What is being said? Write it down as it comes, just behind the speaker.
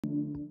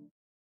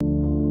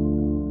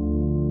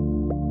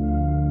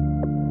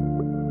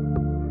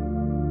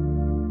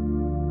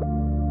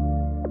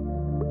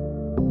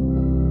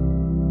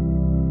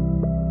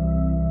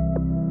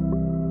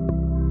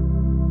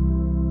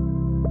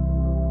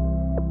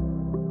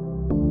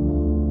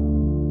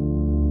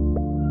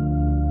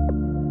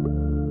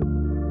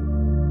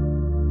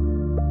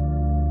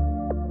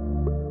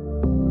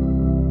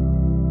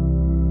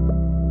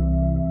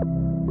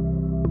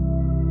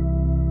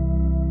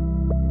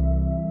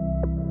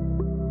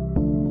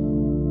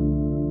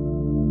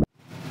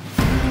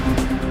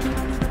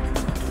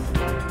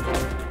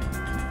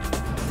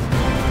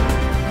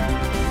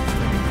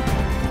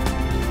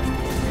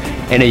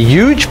And a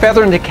huge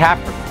feather in the cap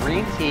for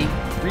green tea,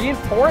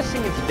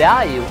 reinforcing its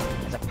value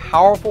as a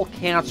powerful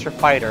cancer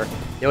fighter.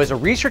 There was a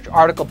research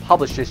article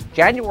published this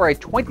January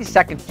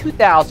 22nd,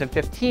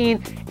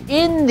 2015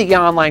 in the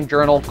online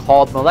journal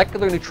called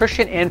Molecular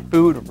Nutrition and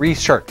Food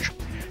Research.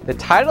 The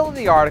title of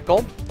the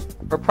article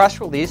for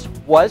press release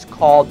was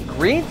called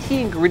Green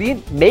Tea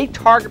Ingredient May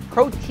Target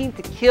Protein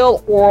to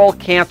Kill Oral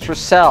Cancer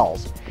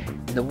Cells.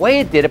 And the way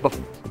it did it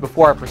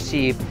before I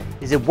proceed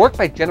is it worked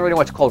by generating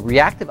what's called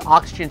reactive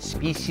oxygen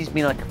species,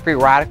 meaning like a free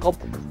radical,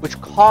 which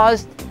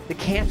caused the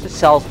cancer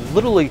cells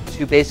literally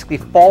to basically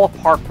fall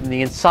apart from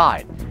the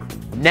inside.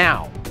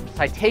 Now, the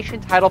citation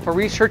title for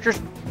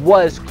researchers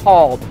was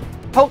called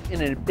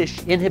Potent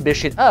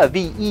Inhibition of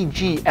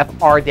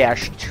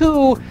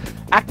EGFR-2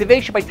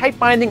 Activation by Tight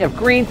Binding of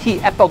Green Tea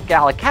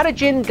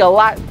Ethylgalacatogen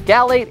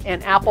Gallate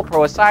and Apple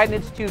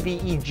Proacinids to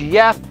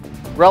VEGF,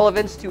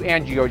 Relevance to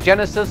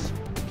Angiogenesis.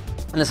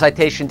 And the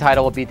citation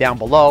title will be down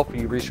below for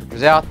you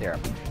researchers out there.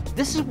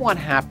 This is what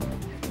happened.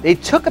 They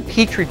took a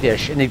petri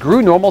dish and they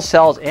grew normal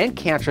cells and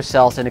cancer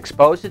cells and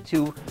exposed it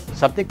to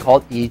something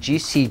called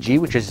EGCg,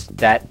 which is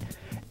that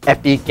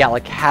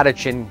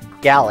epigallocatogen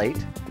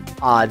gallate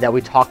that we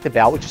talked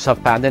about, which is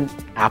found in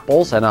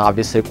apples and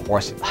obviously, of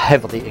course,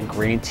 heavily in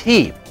green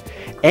tea.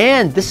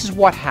 And this is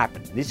what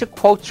happened. These are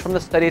quotes from the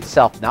study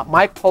itself, not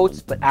my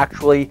quotes, but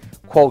actually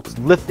quotes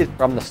lifted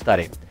from the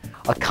study.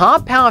 A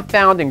compound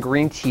found in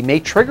green tea may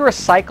trigger a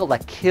cycle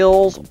that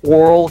kills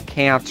oral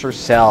cancer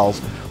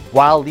cells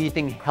while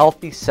leaving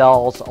healthy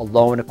cells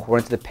alone,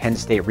 according to the Penn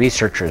State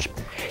researchers.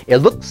 It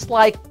looks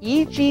like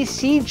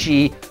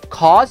EGCg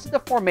causes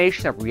the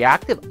formation of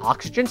reactive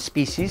oxygen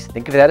species,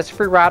 think of that as a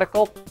free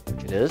radical,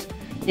 which it is,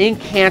 in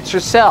cancer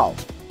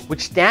cells,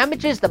 which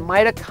damages the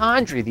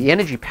mitochondria, the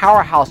energy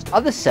powerhouse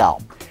of the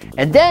cell.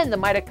 And then the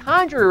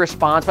mitochondria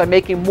responds by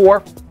making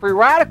more free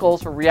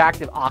radicals for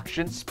reactive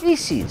oxygen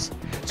species.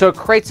 So it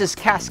creates this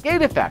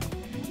cascade effect.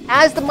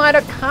 As the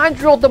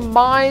mitochondrial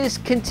demise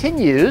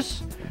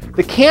continues,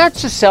 the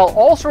cancer cell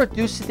also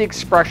reduces the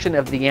expression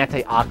of the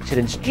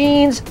antioxidants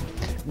genes,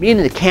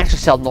 meaning the cancer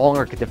cell no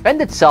longer can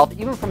defend itself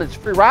even from its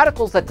free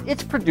radicals that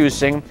it's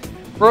producing,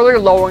 further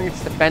lowering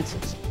its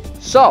defenses.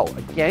 So,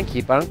 again,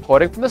 keep on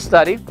quoting from the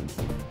study.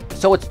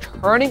 So it's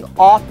turning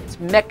off its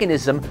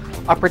mechanism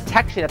of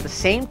protection at the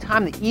same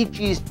time the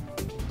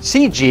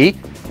EGCg,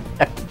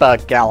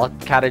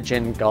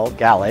 epigallocatogen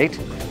gallate,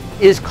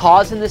 is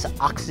causing this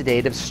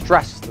oxidative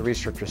stress, the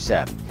researcher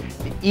said.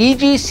 The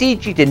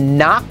EGCg did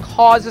not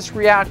cause this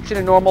reaction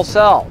in normal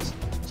cells.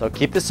 So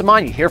keep this in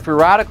mind. You hear free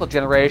radical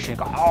generation, you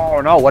go,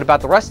 oh no, what about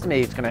the rest of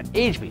me? It's going to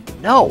age me.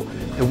 No,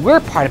 the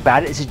weird part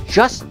about it is it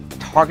just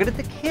targeted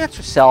the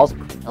cancer cells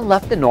and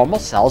left the normal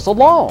cells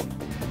alone.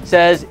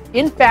 Says,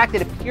 in fact,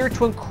 it appeared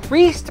to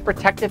increase the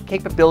protective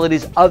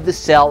capabilities of the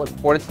cell,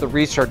 according to the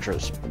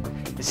researchers.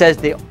 It says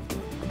they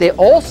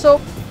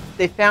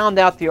found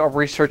out they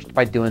researched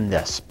by doing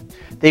this.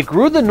 They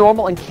grew the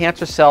normal and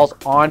cancer cells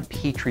on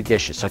petri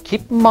dishes. So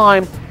keep in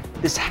mind,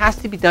 this has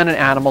to be done in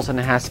animals and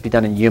it has to be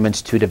done in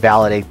humans too, to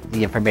validate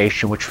the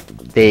information which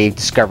they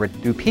discovered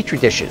through petri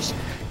dishes,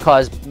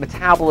 because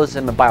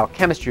metabolism and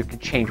biochemistry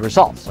could change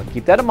results. So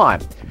keep that in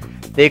mind.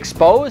 They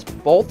exposed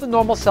both the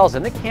normal cells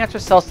and the cancer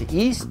cells to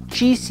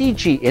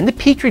EGCg in the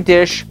petri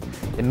dish.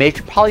 The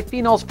major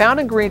polyphenols found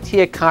in green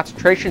tea at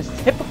concentrations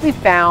typically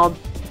found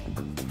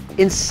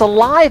in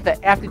saliva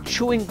after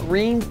chewing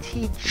green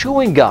tea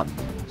chewing gum.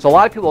 So a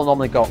lot of people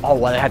normally go, oh,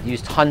 well, they have to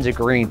use tons of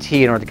green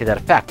tea in order to get that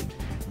effect.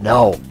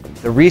 No,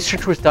 the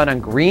research was done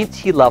on green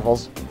tea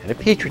levels in a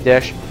petri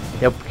dish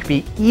that could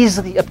be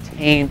easily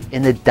obtained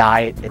in the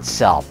diet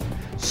itself.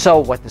 So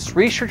what this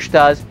research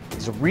does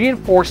is it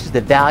reinforces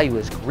the value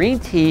as green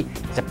tea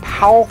is a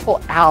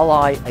powerful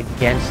ally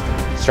against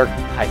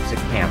certain types of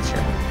cancer.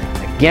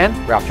 Again,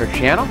 Ralph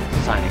Turchiano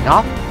signing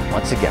off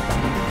once again.